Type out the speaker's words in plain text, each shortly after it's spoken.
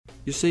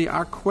You see,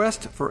 our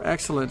quest for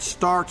excellence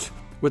starts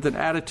with an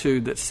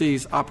attitude that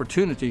sees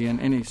opportunity in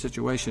any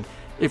situation.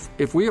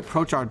 If we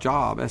approach our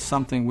job as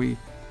something we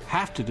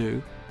have to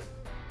do,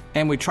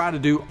 and we try to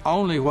do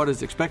only what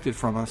is expected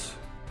from us,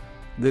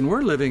 then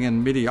we're living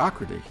in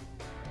mediocrity,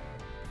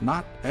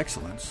 not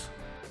excellence.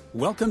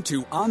 Welcome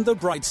to On the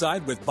Bright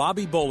Side with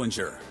Bobby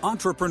Bollinger,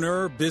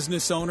 entrepreneur,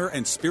 business owner,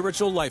 and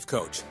spiritual life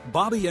coach.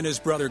 Bobby and his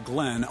brother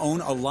Glenn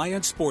own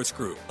Alliance Sports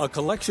Group, a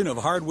collection of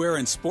hardware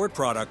and sport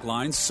product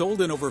lines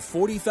sold in over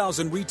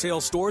 40,000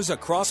 retail stores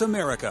across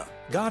America.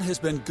 God has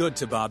been good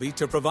to Bobby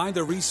to provide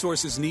the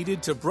resources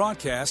needed to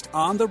broadcast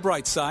On the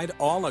Bright Side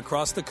all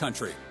across the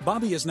country.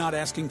 Bobby is not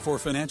asking for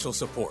financial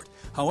support.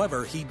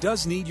 However, he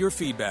does need your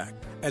feedback.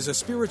 As a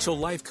spiritual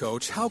life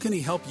coach, how can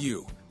he help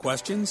you?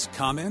 Questions,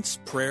 comments,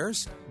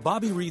 prayers?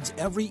 Bobby reads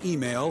every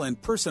email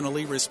and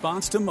personally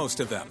responds to most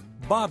of them.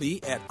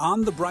 Bobby at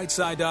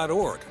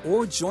onthebrightside.org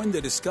or join the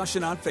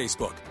discussion on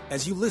Facebook.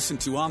 As you listen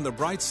to On the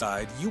Bright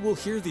Side, you will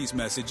hear these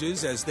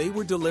messages as they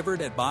were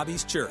delivered at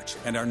Bobby's church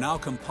and are now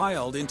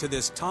compiled into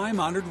this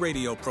time-honored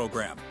radio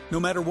program. No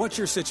matter what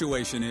your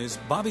situation is,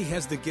 Bobby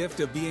has the gift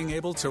of being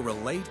able to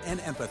relate and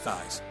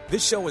empathize.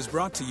 This show is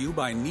brought to you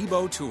by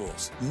Nebo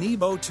Tools.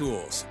 Nebo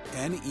Tools,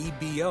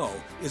 N-E-B-O,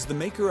 is the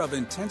maker of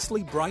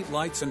intensely bright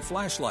lights and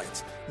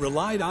flashlights,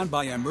 relied on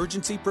by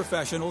emergency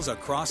professionals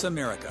across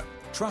America.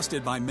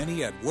 Trusted by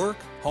many at work,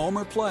 home,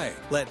 or play.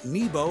 Let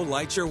Nebo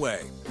light your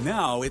way.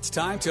 Now it's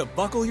time to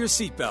buckle your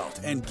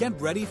seatbelt and get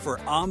ready for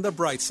On the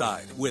Bright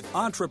Side with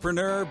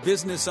entrepreneur,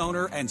 business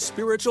owner, and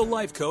spiritual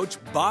life coach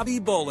Bobby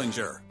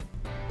Bollinger.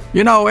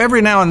 You know,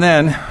 every now and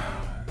then,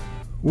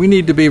 we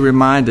need to be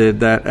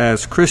reminded that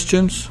as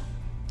Christians,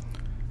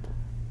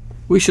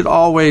 we should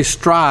always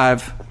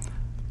strive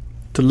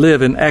to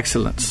live in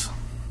excellence.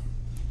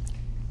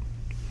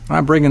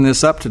 I'm bringing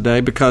this up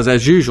today because,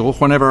 as usual,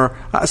 whenever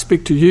I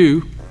speak to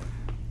you,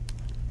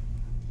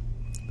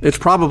 it's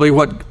probably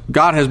what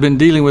God has been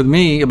dealing with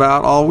me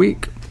about all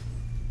week.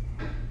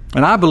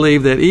 And I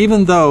believe that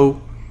even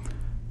though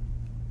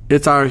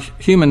it's our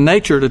human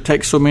nature to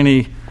take so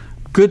many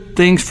good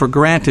things for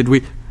granted,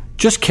 we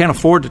just can't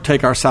afford to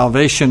take our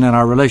salvation and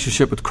our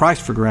relationship with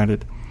Christ for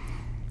granted.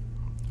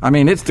 I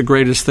mean, it's the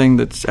greatest thing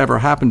that's ever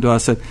happened to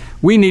us, that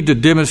we need to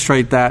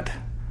demonstrate that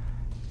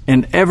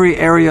in every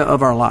area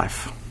of our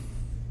life.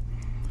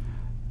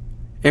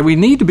 And we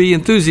need to be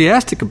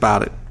enthusiastic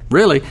about it,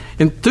 really.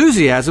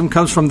 Enthusiasm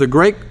comes from the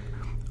Greek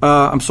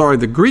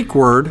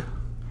word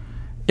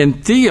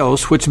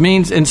entheos, which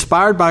means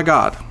inspired by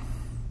God.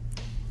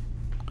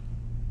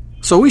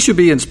 So we should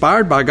be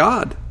inspired by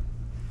God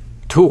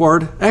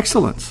toward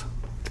excellence.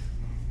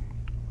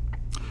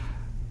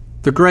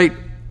 The great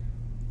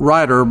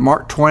writer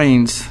Mark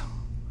Twain's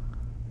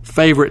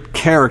favorite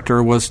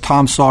character was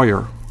Tom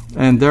Sawyer.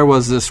 And there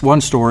was this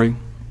one story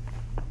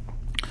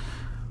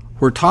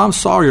where Tom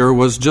Sawyer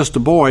was just a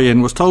boy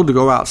and was told to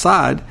go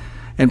outside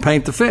and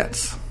paint the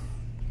fence.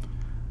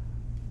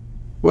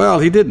 Well,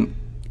 he didn't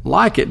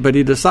like it, but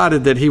he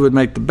decided that he would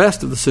make the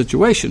best of the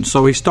situation.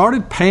 So he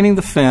started painting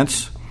the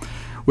fence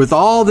with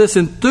all this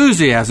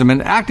enthusiasm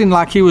and acting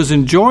like he was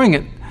enjoying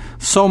it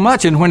so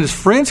much. And when his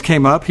friends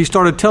came up, he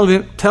started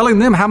telling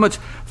them how much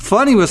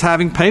fun he was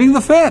having painting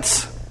the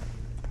fence.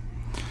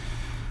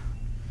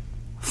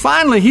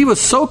 Finally, he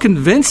was so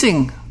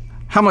convincing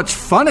how much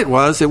fun it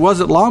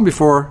wasn't long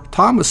before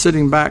Tom was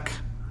sitting back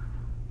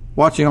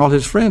watching all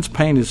his friends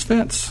paint his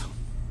fence.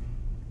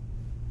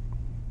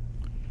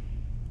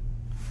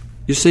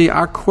 You see,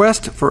 our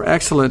quest for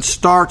excellence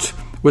starts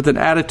with an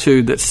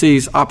attitude that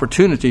sees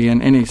opportunity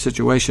in any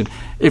situation.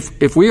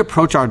 If we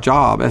approach our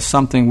job as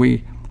something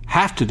we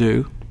have to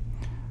do,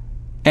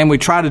 and we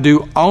try to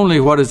do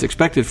only what is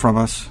expected from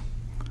us,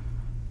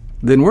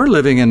 then we're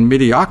living in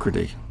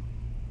mediocrity,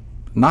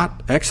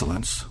 not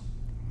excellence.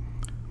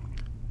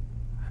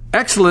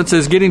 Excellence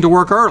is getting to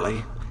work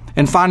early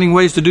and finding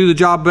ways to do the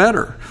job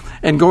better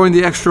and going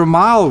the extra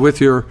mile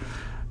with your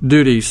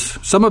duties.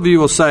 Some of you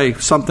will say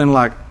something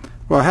like,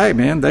 well, hey,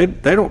 man, they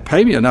don't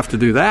pay me enough to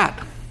do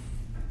that.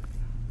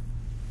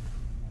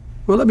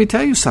 Well, let me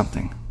tell you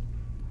something.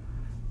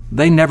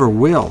 They never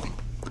will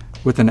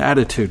with an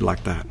attitude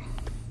like that.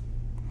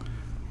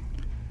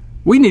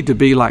 We need to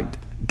be like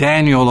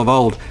Daniel of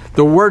old.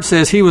 The word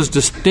says he was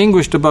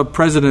distinguished above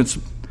presidents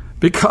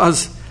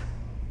because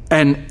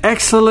an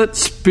excellent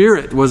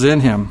spirit was in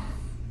him.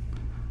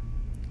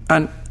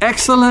 An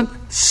excellent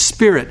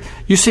spirit.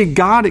 You see,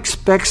 God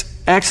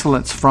expects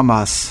excellence from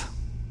us.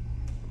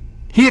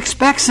 He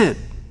expects it.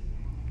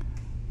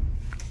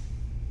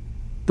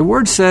 The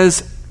word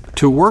says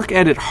to work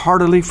at it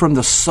heartily from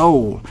the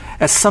soul,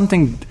 as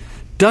something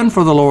done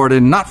for the Lord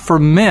and not for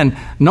men,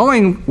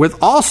 knowing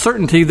with all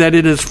certainty that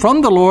it is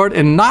from the Lord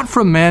and not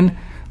from men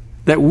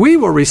that we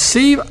will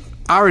receive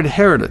our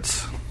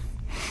inheritance.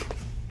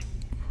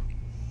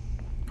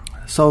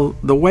 So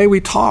the way we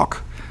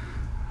talk,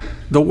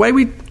 the way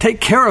we take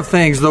care of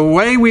things, the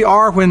way we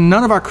are when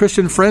none of our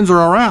Christian friends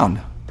are around,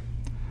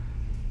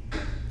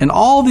 and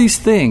all these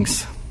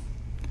things,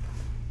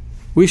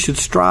 we should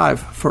strive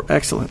for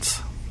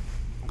excellence.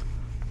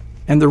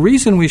 And the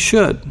reason we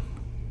should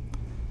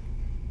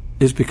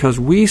is because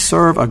we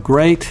serve a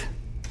great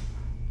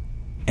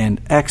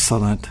and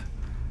excellent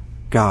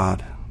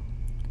God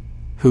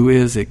who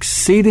is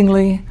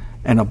exceedingly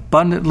and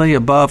abundantly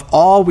above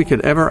all we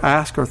could ever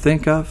ask or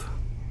think of.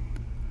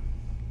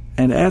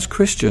 And as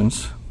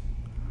Christians,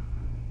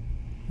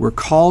 we're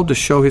called to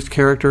show His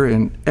character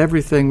in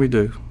everything we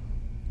do.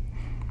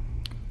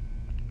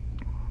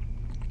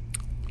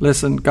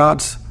 Listen,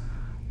 God's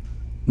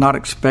not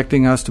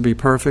expecting us to be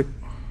perfect.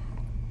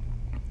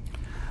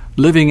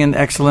 Living in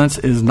excellence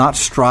is not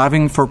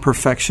striving for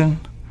perfection.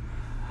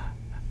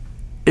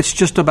 It's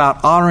just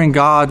about honoring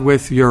God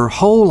with your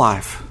whole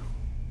life.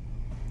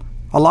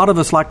 A lot of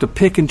us like to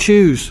pick and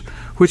choose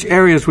which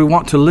areas we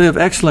want to live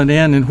excellent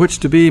in and which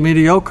to be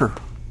mediocre.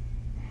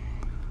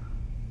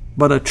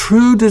 But a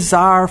true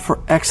desire for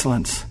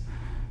excellence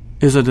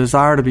is a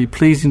desire to be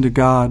pleasing to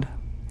God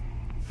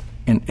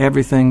in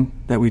everything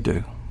that we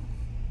do.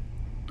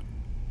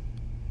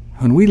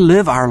 When we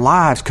live our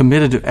lives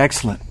committed to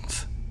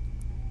excellence,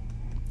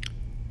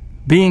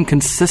 being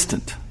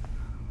consistent,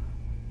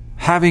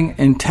 having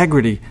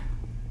integrity,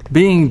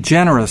 being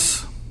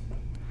generous,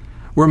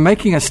 we're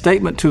making a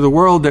statement to the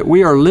world that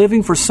we are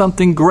living for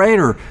something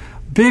greater,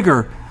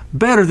 bigger,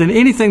 better than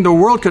anything the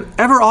world could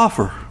ever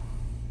offer.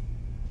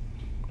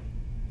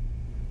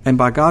 And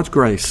by God's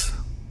grace,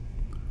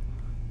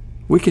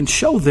 we can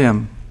show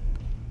them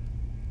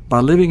by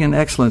living in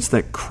excellence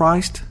that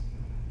Christ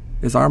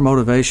is our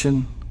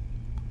motivation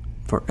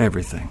for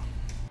everything.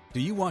 Do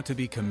you want to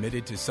be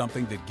committed to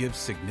something that gives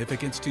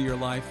significance to your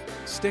life?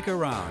 Stick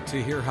around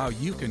to hear how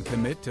you can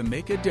commit to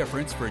make a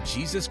difference for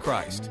Jesus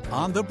Christ.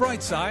 On the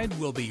Bright Side,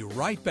 we'll be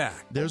right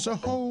back. There's a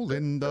hole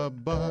in the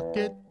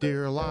bucket,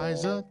 dear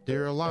Liza,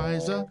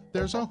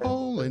 there's a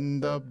hole in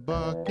the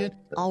bucket.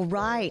 All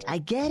right, I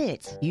get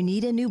it. You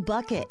need a new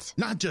bucket.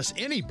 Not just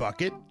any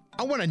bucket.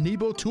 I want a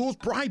Nebo Tools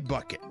Bright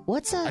Bucket.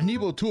 What's a... A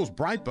Nebo Tools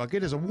Bright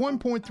Bucket is a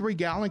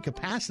 1.3-gallon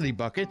capacity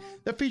bucket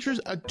that features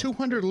a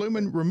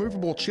 200-lumen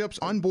removable chips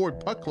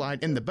onboard puck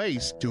light in the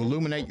base to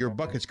illuminate your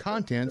bucket's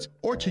contents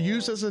or to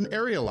use as an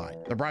area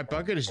light. The Bright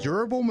Bucket is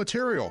durable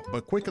material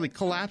but quickly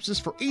collapses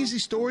for easy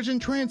storage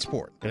and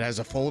transport. It has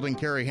a fold and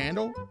carry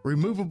handle,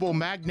 removable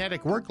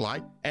magnetic work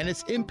light, and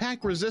it's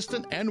impact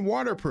resistant and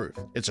waterproof.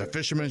 It's a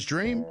fisherman's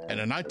dream and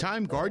a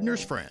nighttime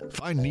gardener's friend.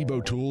 Find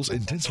Nebo Tools'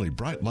 intensely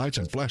bright lights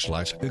and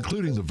flashlights,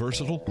 including the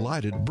versatile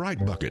lighted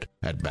Bright Bucket,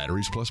 at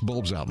Batteries Plus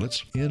Bulbs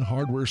outlets, in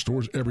hardware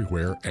stores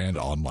everywhere, and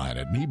online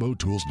at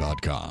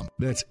nebotools.com.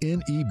 That's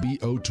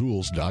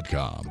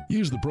NEBOTools.com.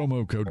 Use the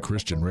promo code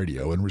Christian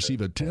Radio and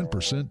receive a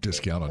 10%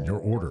 discount on your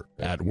order.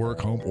 At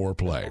work, home, or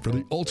play, for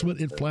the ultimate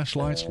in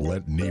flashlights,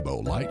 let Nebo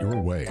light your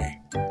way.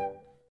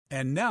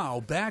 And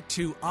now back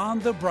to On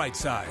the Bright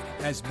Side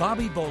as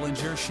Bobby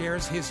Bollinger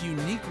shares his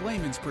unique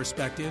layman's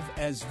perspective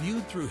as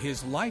viewed through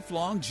his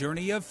lifelong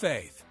journey of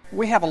faith.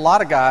 We have a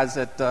lot of guys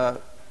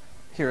that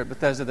here at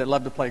Bethesda that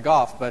love to play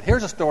golf, but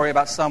here's a story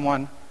about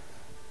someone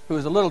who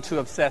is a little too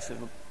obsessive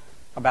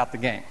about the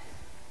game.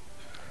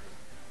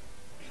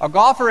 A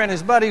golfer and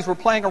his buddies were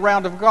playing a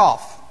round of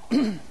golf.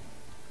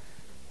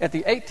 At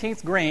the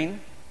 18th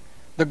green,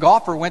 the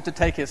golfer went to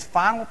take his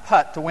final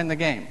putt to win the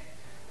game.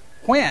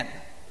 When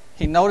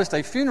he noticed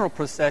a funeral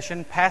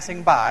procession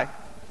passing by,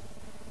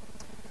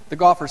 the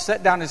golfer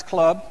set down his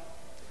club,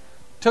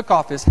 took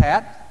off his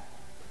hat,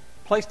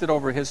 placed it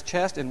over his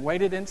chest, and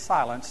waited in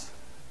silence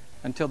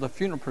until the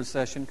funeral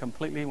procession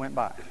completely went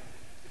by.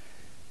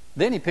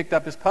 Then he picked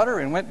up his putter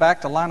and went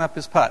back to line up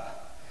his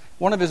putt.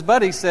 One of his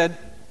buddies said,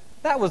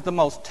 "That was the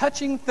most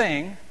touching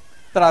thing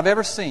that I've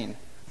ever seen,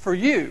 for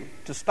you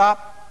to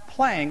stop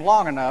playing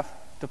long enough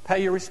to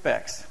pay your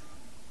respects."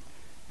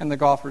 And the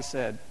golfer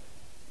said,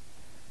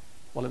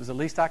 "Well, it was the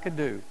least I could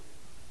do.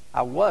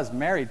 I was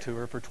married to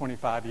her for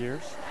 25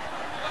 years."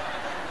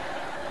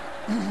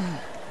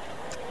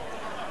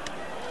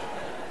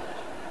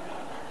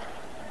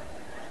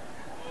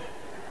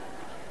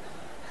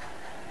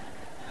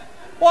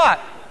 What?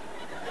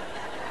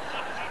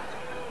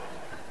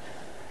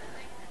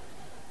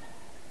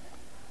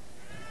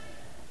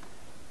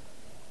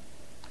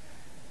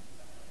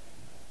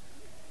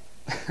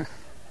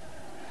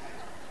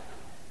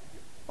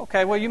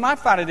 Okay, well, you might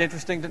find it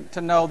interesting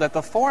to know that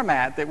the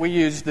format that we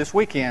used this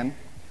weekend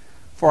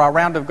for our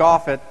round of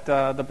golf at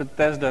the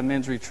Bethesda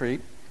Men's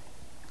Retreat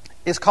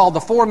is called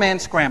the Four-Man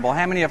Scramble.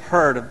 How many have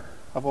heard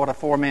of what a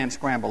four-man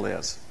scramble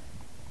is?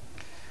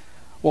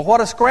 Well,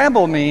 what a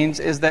scramble means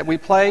is that we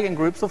play in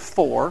groups of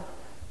four,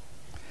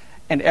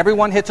 and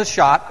everyone hits a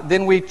shot.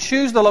 Then we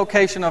choose the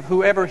location of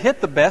whoever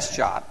hit the best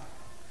shot,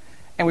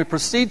 and we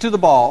proceed to the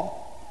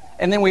ball,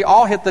 and then we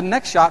all hit the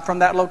next shot from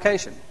that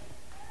location.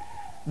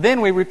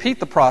 Then we repeat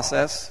the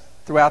process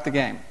throughout the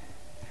game.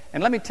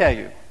 And let me tell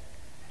you,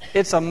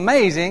 it's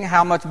amazing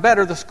how much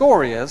better the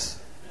score is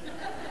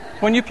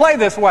when you play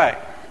this way.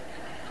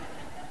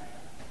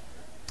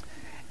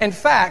 In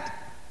fact,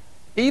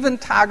 even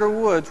Tiger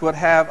Woods would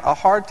have a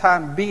hard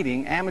time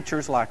beating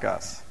amateurs like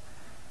us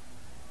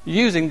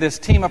using this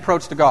team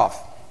approach to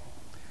golf.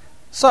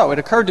 So it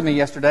occurred to me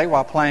yesterday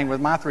while playing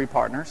with my 3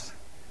 partners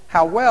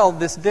how well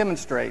this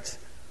demonstrates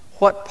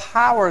what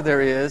power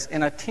there is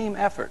in a team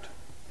effort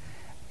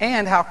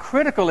and how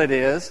critical it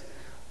is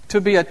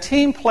to be a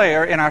team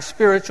player in our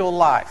spiritual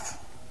life.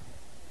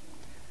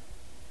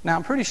 Now,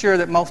 I'm pretty sure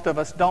that most of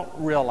us don't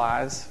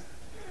realize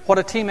what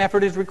a team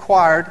effort is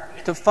required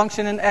to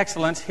function in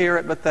excellence here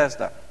at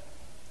Bethesda.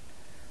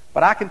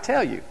 But I can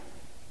tell you,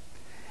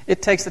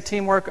 it takes the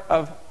teamwork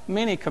of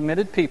many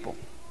committed people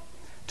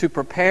to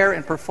prepare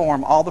and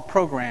perform all the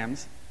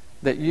programs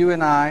that you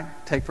and I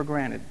take for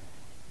granted.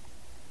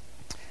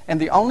 And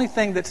the only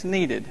thing that's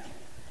needed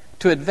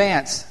to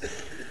advance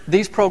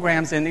these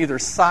programs in either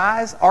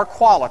size or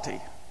quality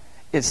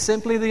is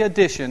simply the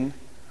addition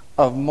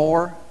of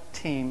more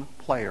team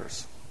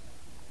players.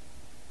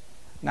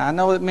 Now, I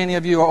know that many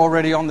of you are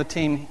already on the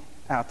team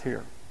out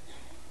here.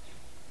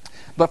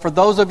 But for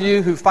those of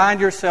you who find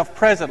yourself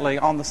presently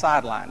on the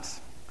sidelines,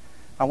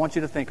 I want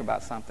you to think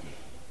about something.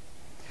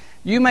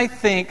 You may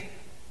think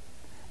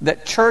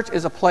that church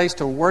is a place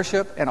to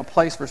worship and a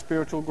place for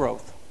spiritual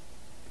growth.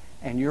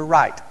 And you're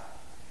right.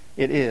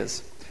 It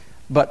is.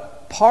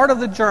 But part of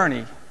the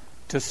journey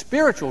to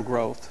spiritual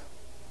growth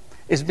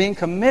is being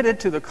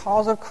committed to the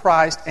cause of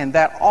Christ, and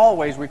that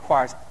always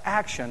requires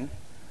action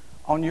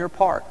on your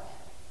part.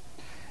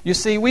 You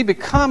see, we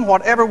become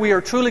whatever we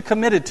are truly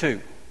committed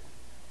to.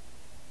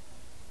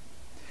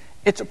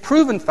 It's a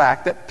proven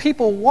fact that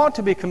people want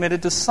to be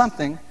committed to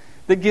something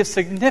that gives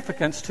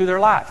significance to their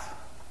life.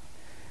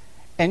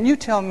 And you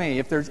tell me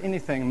if there's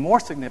anything more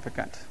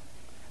significant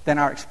than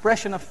our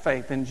expression of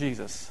faith in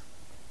Jesus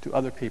to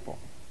other people.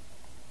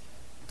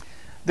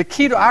 The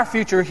key to our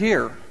future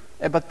here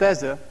at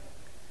Bethesda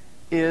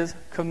is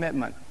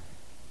commitment.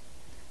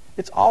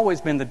 It's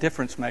always been the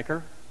difference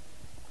maker.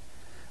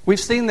 We've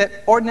seen that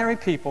ordinary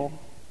people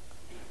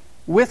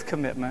with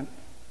commitment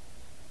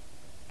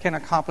can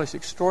accomplish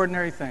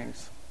extraordinary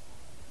things.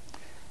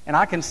 And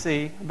I can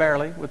see,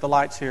 barely, with the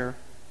lights here,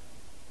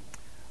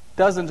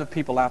 dozens of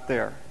people out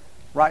there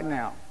right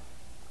now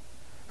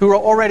who are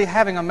already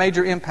having a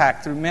major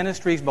impact through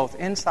ministries both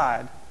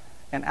inside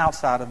and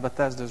outside of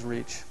Bethesda's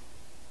reach.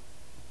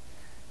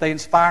 They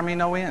inspire me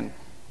no end.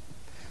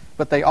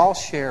 But they all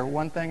share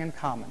one thing in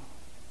common,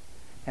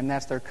 and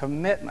that's their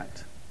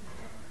commitment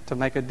to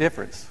make a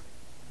difference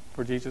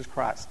for Jesus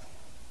Christ.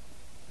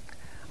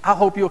 I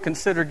hope you'll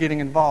consider getting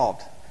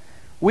involved.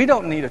 We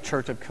don't need a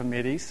church of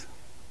committees.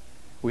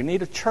 We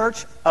need a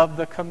church of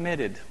the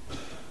committed.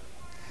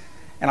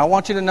 And I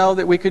want you to know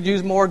that we could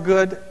use more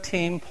good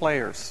team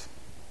players.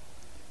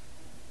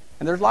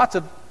 And there's lots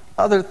of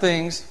other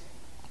things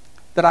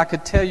that I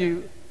could tell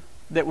you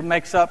that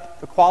makes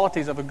up the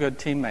qualities of a good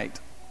teammate.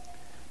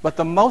 But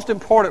the most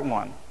important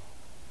one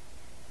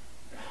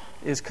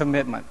is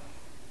commitment.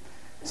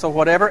 So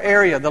whatever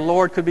area the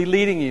Lord could be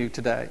leading you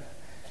today,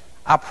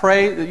 I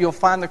pray that you'll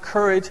find the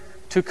courage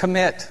to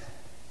commit.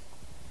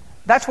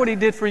 That's what He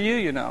did for you,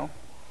 you know.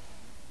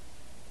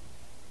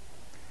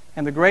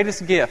 And the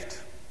greatest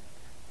gift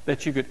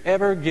that you could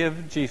ever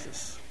give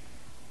Jesus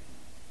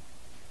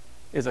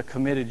is a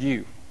committed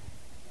you.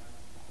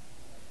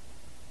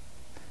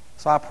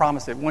 So I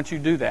promise that once you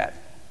do that,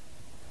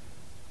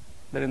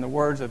 that in the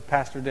words of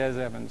Pastor Des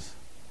Evans,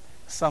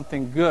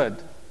 something good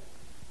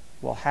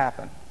will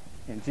happen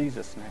in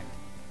Jesus' name.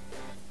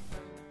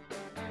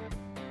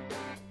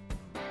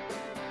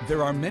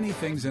 There are many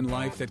things in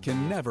life that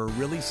can never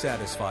really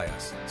satisfy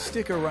us.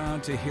 Stick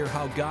around to hear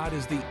how God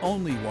is the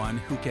only one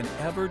who can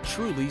ever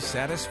truly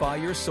satisfy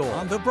your soul.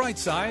 On The Bright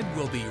Side,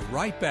 we'll be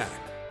right back.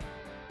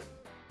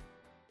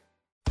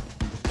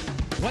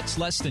 What's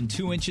less than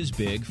 2 inches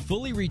big,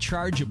 fully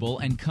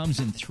rechargeable, and comes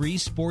in 3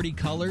 sporty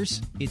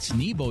colors? It's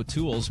Nebo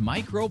Tools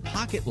Micro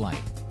Pocket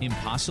Light.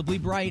 Impossibly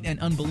bright and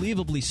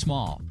unbelievably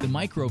small, the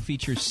Micro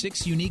features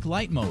 6 unique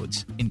light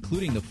modes,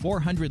 including the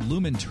 400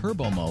 lumen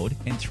turbo mode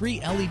and 3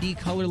 LED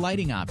color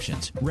lighting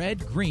options,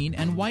 red, green,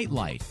 and white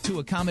light, to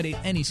accommodate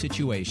any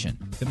situation.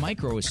 The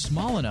Micro is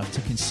small enough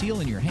to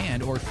conceal in your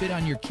hand or fit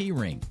on your key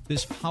ring.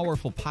 This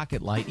powerful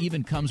pocket light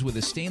even comes with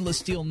a stainless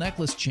steel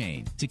necklace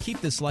chain to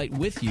keep this light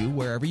with you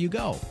wherever you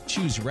go.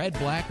 Choose red,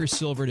 black, or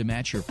silver to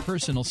match your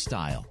personal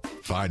style.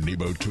 Find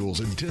Nebo Tools'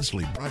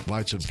 intensely bright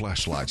lights and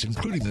flashlights,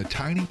 including the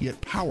tiny yet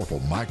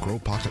powerful Micro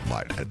Pocket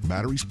Light, at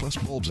Batteries Plus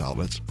Bulbs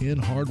outlets, in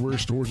hardware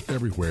stores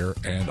everywhere,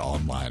 and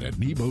online at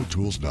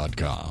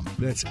nebotools.com.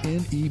 That's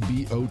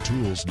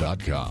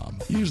NEBOTools.com.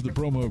 Use the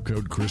promo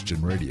code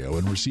Christian Radio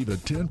and receive a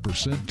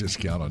 10%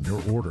 discount on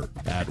your order.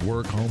 At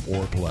work, home,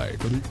 or play,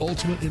 for the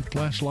ultimate in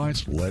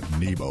flashlights, let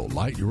Nebo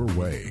light your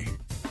way.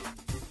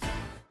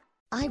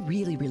 I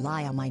really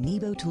rely on my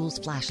Nebo Tools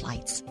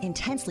flashlights.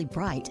 Intensely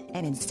bright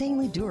and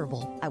insanely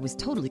durable, I was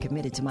totally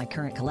committed to my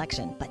current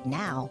collection. But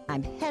now,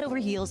 I'm head over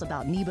heels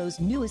about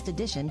Nebo's newest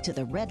addition to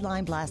the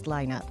Redline Blast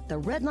lineup,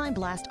 the Redline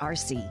Blast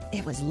RC.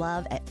 It was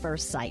love at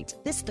first sight.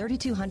 This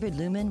 3200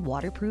 lumen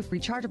waterproof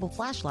rechargeable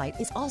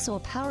flashlight is also a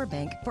power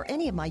bank for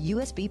any of my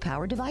USB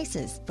powered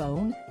devices,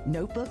 phone,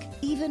 notebook,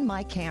 even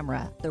my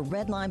camera. The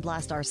Redline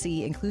Blast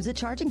RC includes a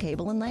charging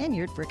cable and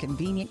lanyard for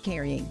convenient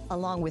carrying.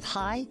 Along with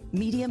high,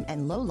 medium,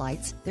 and low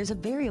lights, there's a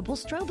variable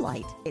strobe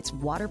light. It's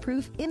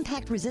waterproof,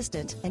 impact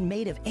resistant, and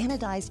made of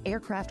anodized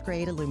aircraft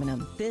grade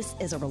aluminum. This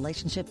is a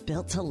relationship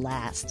built to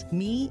last.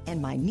 Me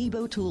and my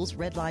Nebo Tools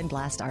Redline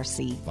Blast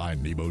RC.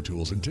 Find Nebo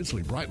Tools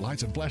intensely bright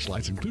lights and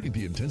flashlights, including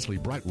the intensely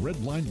bright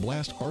Redline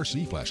Blast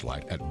RC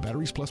flashlight at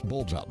Batteries Plus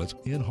Bulbs outlets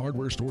in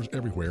hardware stores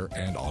everywhere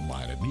and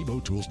online at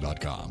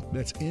nebotools.com.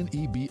 That's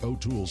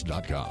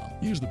nebotools.com.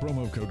 Use the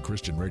promo code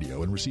Christian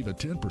Radio and receive a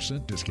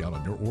 10% discount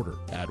on your order.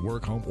 At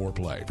work, home, or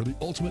play. For the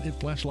ultimate in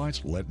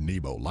flashlights, let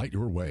Nebo light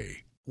your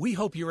way. We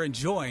hope you're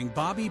enjoying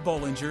Bobby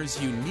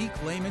Bollinger's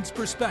unique layman's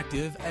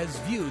perspective as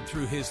viewed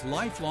through his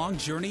lifelong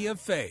journey of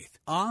faith.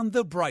 On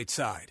the bright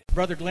side.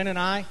 Brother Glenn and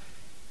I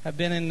have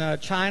been in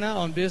China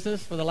on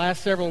business for the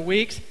last several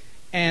weeks.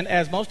 And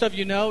as most of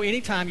you know,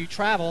 anytime you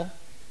travel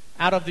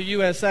out of the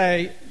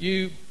USA,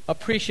 you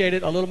appreciate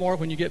it a little more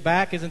when you get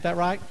back. Isn't that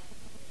right?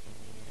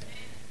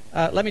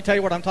 Let me tell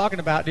you what I'm talking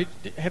about.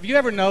 Have you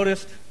ever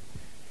noticed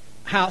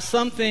how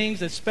some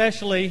things,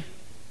 especially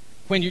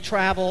when you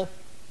travel,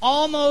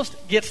 almost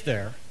gets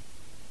there,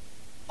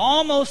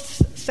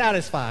 almost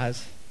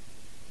satisfies,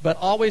 but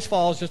always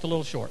falls just a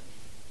little short?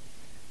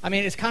 I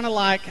mean, it's kind of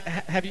like,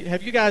 have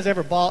you guys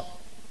ever bought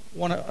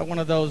one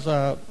of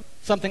those,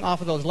 something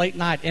off of those late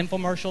night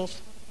infomercials?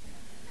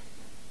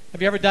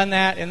 Have you ever done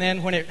that? And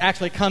then when it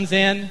actually comes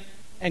in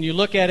and you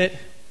look at it,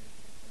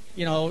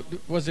 you know,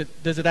 does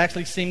it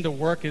actually seem to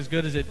work as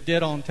good as it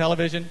did on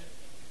television?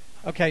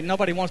 Okay,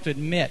 nobody wants to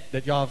admit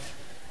that y'all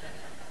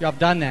have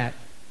done that.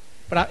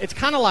 But it's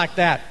kind of like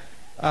that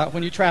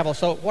when you travel.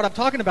 So what I'm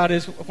talking about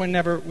is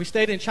whenever we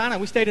stayed in China,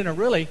 we stayed in a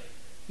really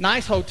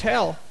nice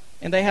hotel,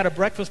 and they had a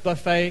breakfast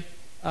buffet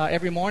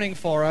every morning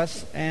for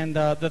us. And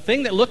the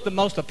thing that looked the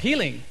most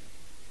appealing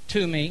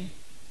to me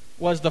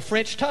was the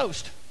French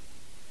toast.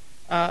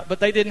 But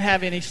they didn't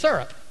have any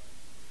syrup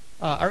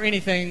or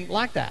anything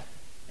like that.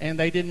 And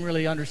they didn't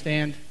really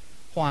understand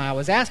why I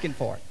was asking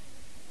for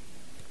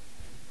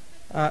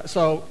it.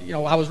 So, you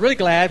know, I was really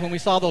glad when we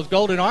saw those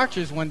golden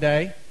arches one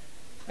day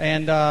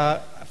and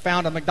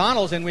found a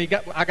McDonald's, and we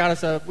got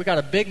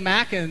a Big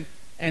Mac and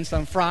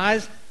some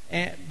fries,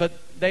 but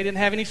they didn't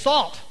have any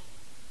salt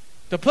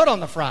to put on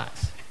the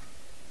fries.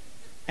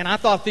 And I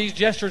thought these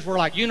gestures were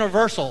like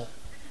universal,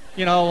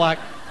 you know, like,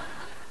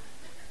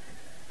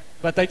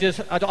 but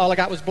all I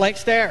got was blank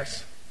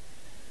stares.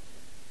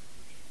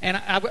 And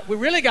we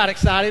really got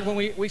excited when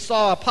we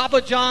saw a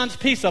Papa John's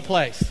pizza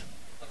place.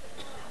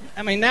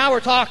 I mean, now we're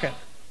talking.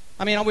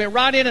 I mean, we went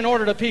right in and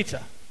ordered a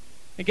pizza.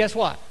 And guess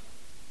what?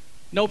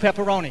 No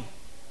pepperoni.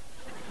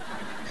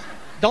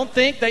 Don't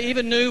think they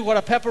even knew what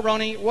a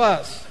pepperoni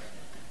was.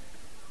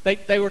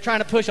 They were trying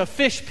to push a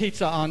fish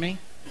pizza on me.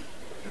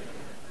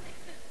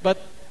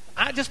 But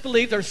I just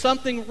believe there's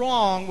something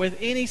wrong with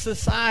any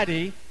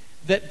society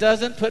that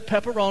doesn't put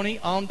pepperoni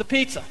on the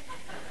pizza.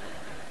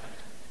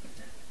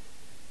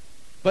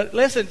 But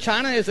listen,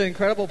 China is an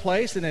incredible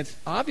place, and it's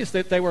obvious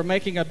that they were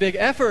making a big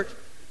effort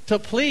to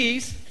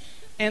please,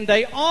 and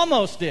they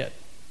almost did,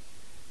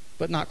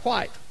 but not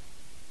quite.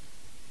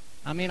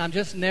 I mean, I'm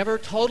just never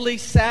totally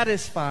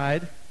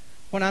satisfied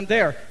when I'm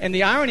there. And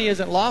the irony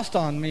isn't lost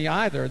on me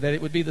either, that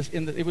it would be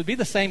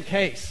the same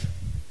case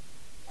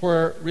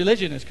where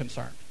religion is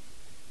concerned.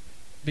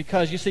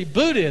 Because, you see,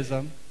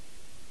 Buddhism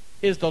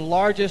is the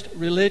largest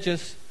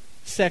religious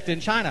sect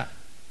in China.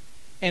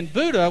 And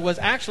Buddha was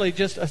actually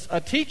just a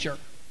teacher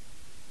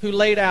who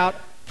laid out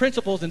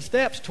principles and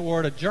steps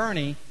toward a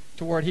journey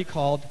toward he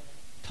called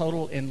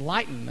total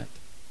enlightenment.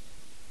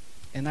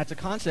 And that's a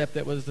concept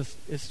that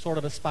is sort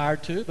of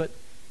aspired to, but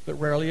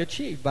rarely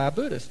achieved by a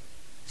Buddhist.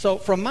 So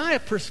from my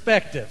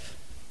perspective,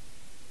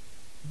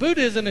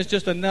 Buddhism is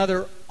just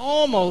another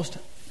almost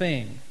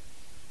thing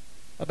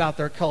about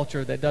their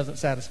culture that doesn't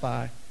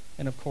satisfy,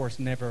 and of course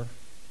never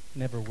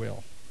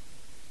will.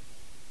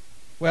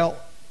 Well,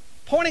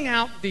 pointing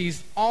out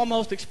these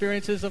almost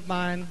experiences of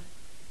mine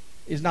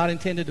is not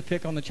intended to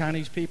pick on the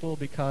Chinese people,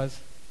 because,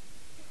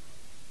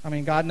 I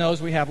mean, God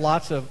knows we have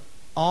lots of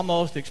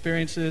almost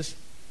experiences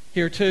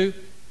here too.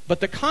 But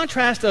the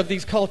contrast of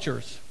these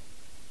cultures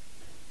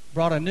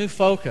brought a new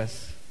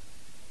focus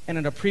and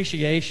an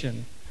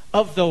appreciation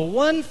of the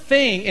one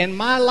thing in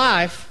my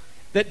life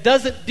that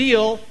doesn't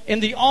deal in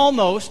the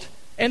almost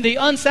and the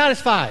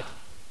unsatisfied.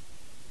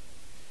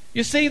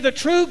 You see, the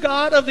true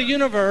God of the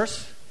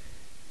universe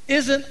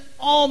isn't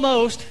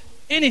almost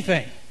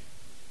anything.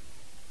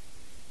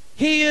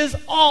 He is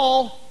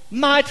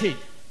almighty.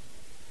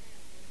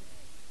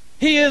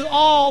 He is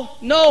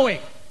all-knowing.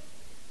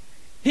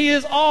 He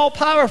is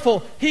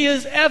all-powerful. He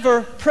is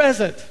ever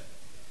present.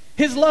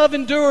 His love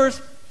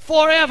endures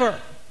forever.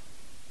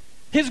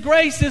 His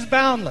grace is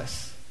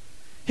boundless.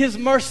 His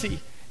mercy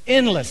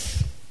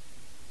endless.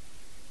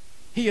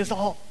 He is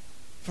all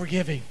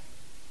forgiving.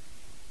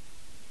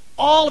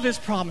 All of his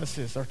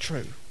promises are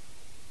true.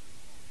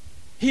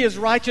 He is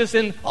righteous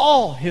in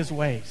all his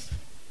ways.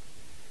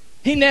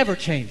 He never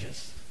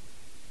changes.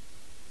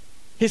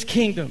 His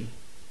kingdom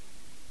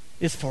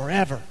is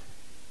forever.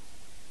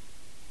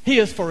 He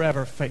is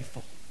forever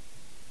faithful.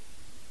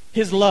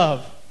 His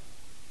love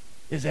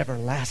is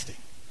everlasting.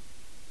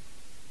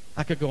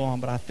 I could go on,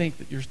 but I think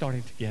that you're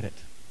starting to get it.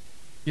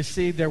 You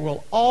see, there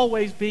will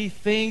always be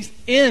things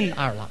in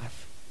our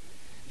life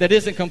that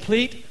isn't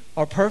complete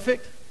or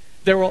perfect.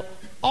 There will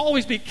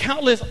always be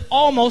countless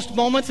almost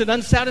moments and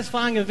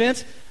unsatisfying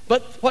events.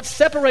 But what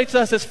separates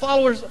us as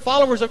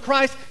followers of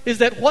Christ is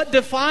that what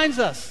defines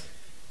us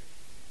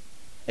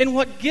and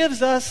what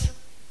gives us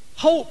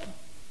hope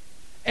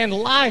and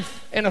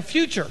life and a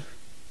future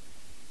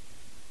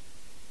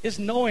is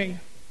knowing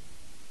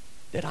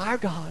that our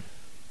God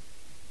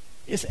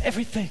is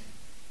everything.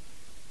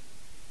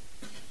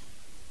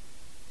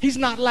 He's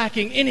not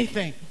lacking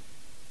anything.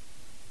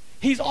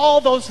 He's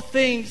all those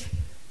things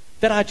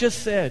that I just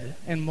said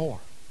and more.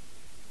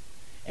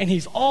 And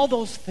he's all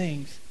those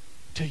things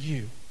to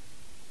you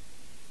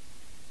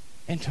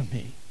and to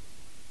me.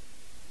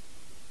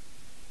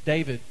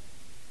 David,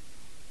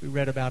 we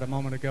read about a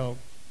moment ago,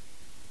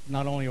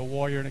 not only a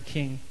warrior and a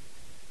king,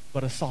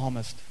 but a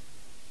psalmist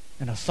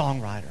and a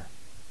songwriter.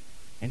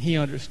 And he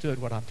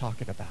understood what I'm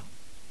talking about.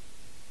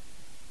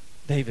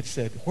 David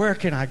said, "Where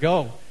can I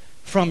go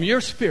from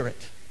your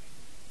spirit?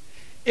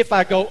 If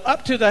I go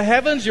up to the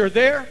heavens, you're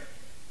there.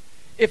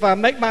 If I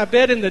make my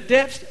bed in the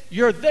depths,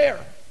 you're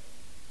there.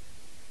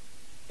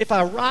 If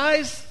I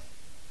rise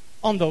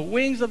on the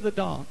wings of the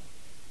dawn,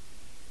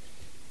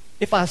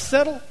 if I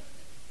settle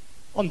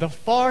on the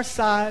far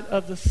side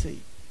of the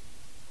sea,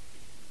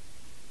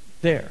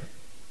 there,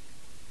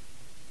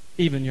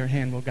 even your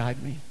hand will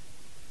guide me.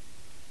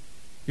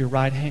 Your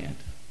right hand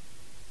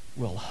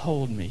will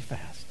hold me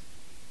fast."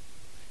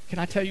 Can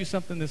I tell you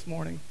something this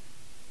morning?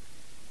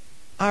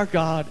 Our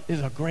God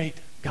is a great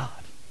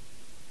God.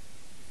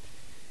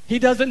 He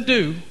doesn't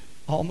do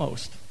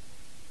almost.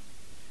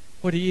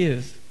 What he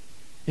is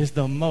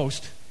the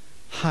most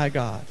high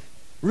God,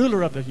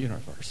 ruler of the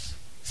universe,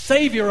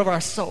 Savior of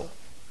our soul,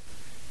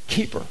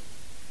 keeper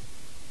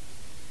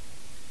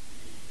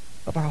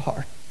of our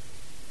heart.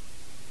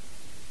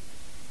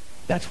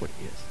 That's what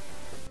he is.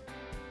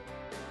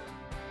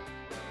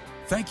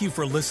 Thank you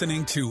for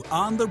listening to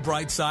On the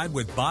Bright Side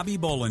with Bobby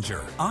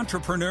Bollinger,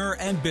 entrepreneur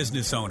and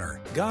business owner.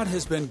 God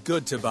has been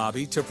good to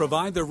Bobby to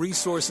provide the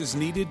resources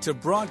needed to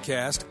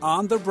broadcast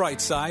On the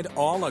Bright Side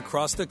all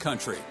across the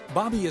country.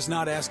 Bobby is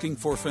not asking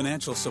for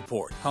financial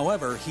support.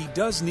 However, he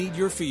does need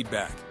your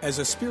feedback. As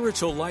a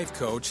spiritual life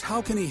coach,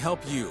 how can he help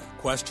you?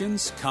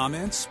 Questions,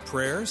 comments,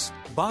 prayers?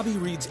 Bobby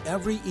reads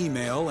every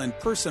email and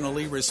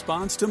personally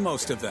responds to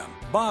most of them.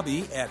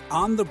 Bobby at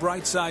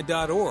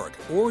onthebrightside.org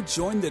or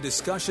join the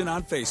discussion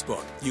on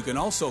Facebook. You can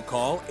also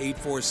call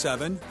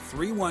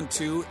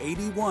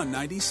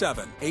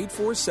 847-312-8197.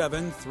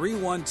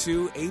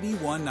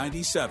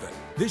 847-312-8197.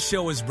 This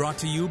show is brought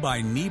to you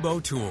by Nebo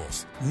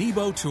Tools.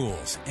 Nebo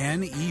Tools,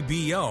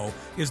 N-E-B-O,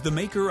 is the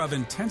maker of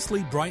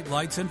intensely bright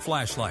lights and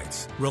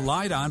flashlights,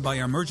 relied on by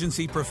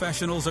emergency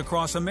professionals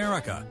across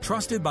America,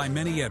 trusted by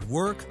many at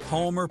work,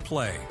 home, or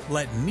play.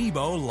 Let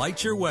Nebo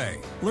light your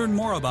way. Learn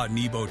more about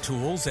Nebo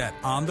Tools at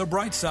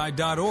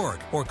onthebrightside.org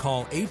or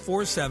call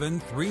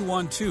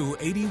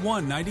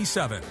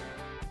 847-312-8197.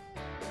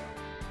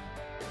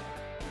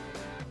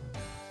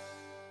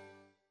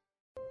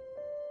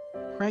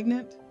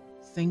 Pregnant,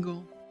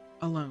 single,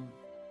 alone.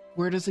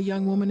 Where does a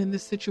young woman in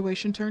this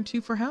situation turn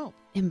to for help?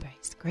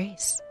 Embrace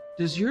Grace.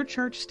 Does your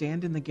church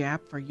stand in the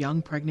gap for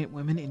young pregnant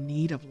women in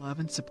need of love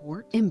and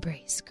support?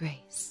 Embrace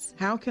Grace.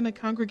 How can a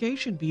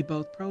congregation be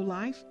both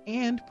pro-life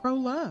and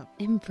pro-love?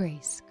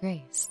 Embrace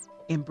Grace.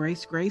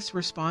 Embrace Grace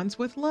responds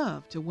with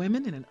love to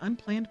women in an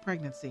unplanned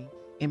pregnancy.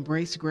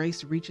 Embrace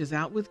Grace reaches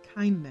out with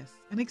kindness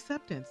and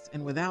acceptance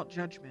and without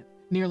judgment.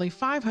 Nearly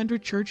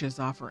 500 churches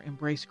offer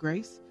Embrace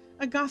Grace,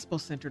 a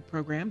gospel-centered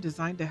program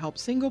designed to help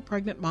single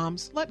pregnant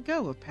moms let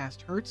go of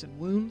past hurts and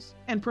wounds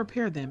and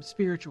prepare them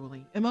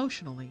spiritually,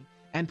 emotionally,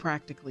 and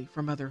practically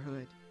for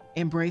motherhood.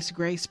 Embrace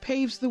Grace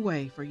paves the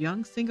way for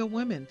young single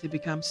women to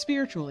become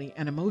spiritually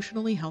and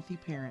emotionally healthy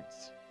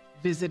parents.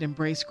 Visit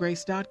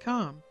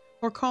embracegrace.com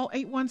or call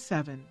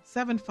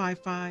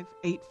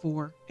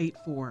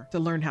 817-755-8484 to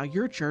learn how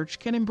your church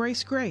can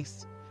embrace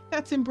grace.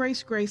 That's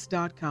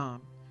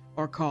embracegrace.com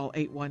or call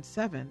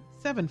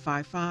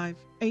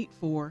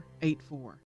 817-755-8484.